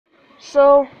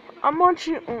So, I'm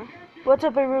watching. What's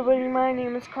up, everybody? My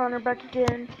name is Connor, back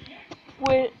again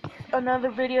with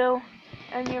another video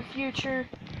and your future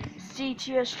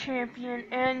CTS champion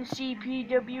and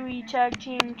CPWE Tag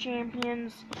Team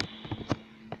Champions.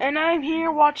 And I'm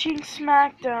here watching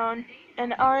SmackDown,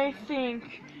 and I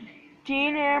think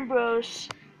Dean Ambrose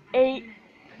ate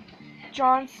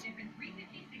John.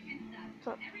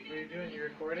 What are you doing? You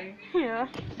recording? Yeah.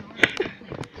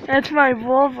 That's my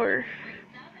Volver.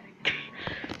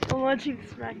 I'm watching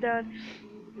SmackDown.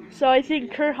 So I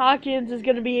think Kurt Hawkins is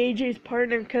gonna be AJ's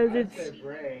partner because I'd say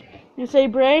Bray. You say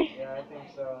Bray? Yeah, I think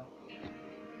so.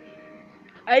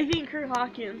 I think Kurt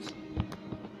Hawkins.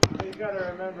 But you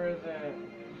gotta remember that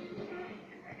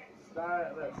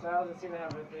Styles and Cena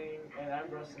have a thing, and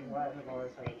Ambrose and Wyatt have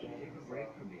always had a thing.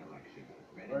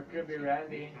 Or it could be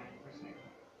Randy.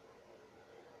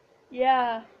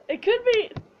 Yeah, it could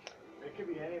be. It could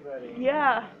be anybody.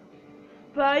 Yeah,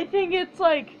 but I think it's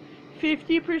like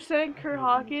 50% Kurt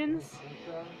Hawkins, Think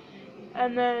so?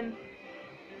 and then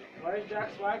Why is Jack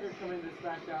Swagger coming to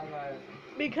SmackDown Live?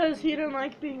 because he didn't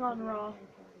like being on Raw,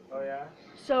 Oh yeah?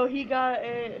 so he got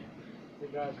a. They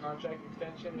got a contract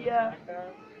extension with Yeah.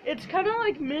 SmackDown? It's kind of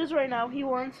like Miz right now. He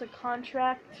wants a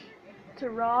contract to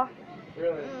Raw.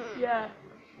 Really? Yeah,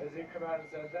 Has he come out and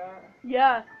said that?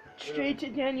 yeah, straight to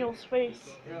Daniel's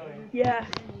face. Really? Yeah.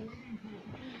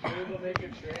 Maybe they'll make a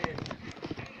trade.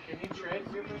 Can you trade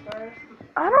superstars?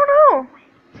 I don't know.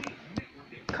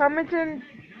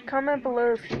 Comment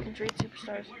below if you can trade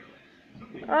superstars.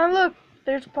 Oh look,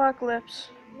 there's Apocalypse.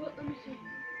 What? Let me see.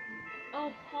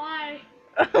 Oh, hi.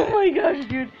 Oh my gosh,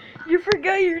 dude, you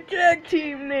forgot your tag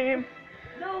team name.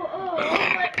 No,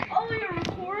 you're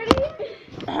recording?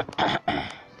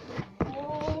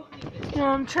 Oh.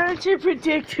 I'm trying to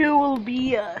predict who will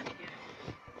be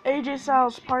AJ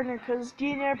Styles' partner, because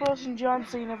Dean Ambrose and John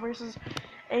Cena versus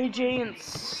AJ and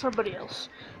somebody else.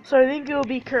 So I think it will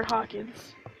be Kurt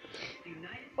Hawkins.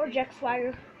 Or Jack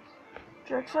Swagger.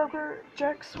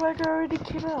 Jack Swagger already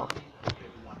came out.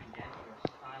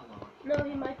 No,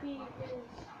 he might be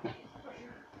his.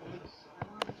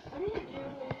 I need to do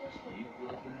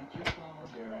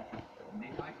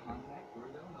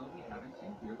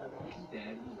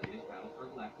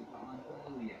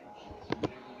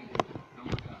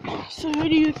So who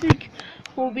do you think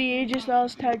will be AJ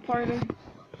Styles' tag partner?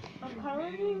 I'm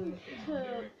probably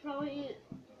to probably.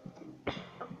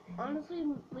 Honestly,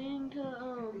 leaning to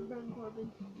Baron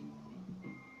Corbin.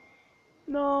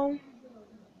 No.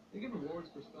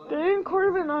 Baron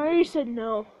Corbin already said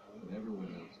no.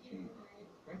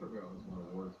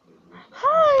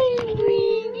 Hi,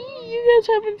 Brady. You guys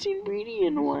haven't seen Brady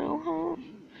in a while, huh?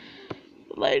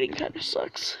 The lighting kind of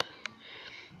sucks.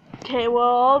 Okay,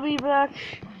 well, I'll be back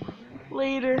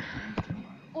later.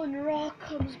 When Raw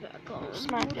comes back on.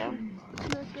 SmackDown.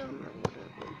 SmackDown.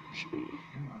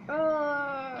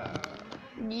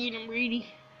 Need him, Brady.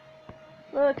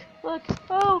 Look.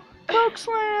 Oh, Coke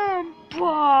Slam.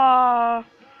 Blah.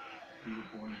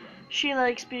 She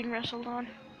likes being wrestled on.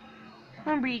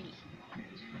 I'm Brady.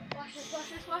 Watch this.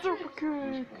 Super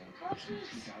kick. Watch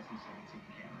this.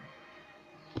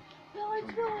 Belly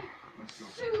to belly.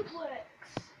 Suplex.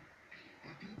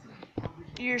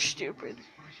 You're stupid.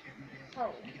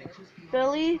 Oh.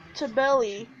 Belly to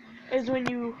belly is when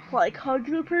you like hug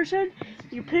the person,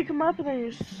 you pick them up, and then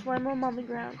you slam them on the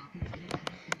ground.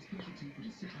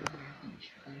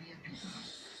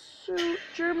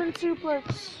 German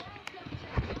suplex.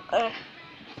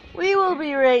 We will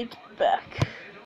be right back.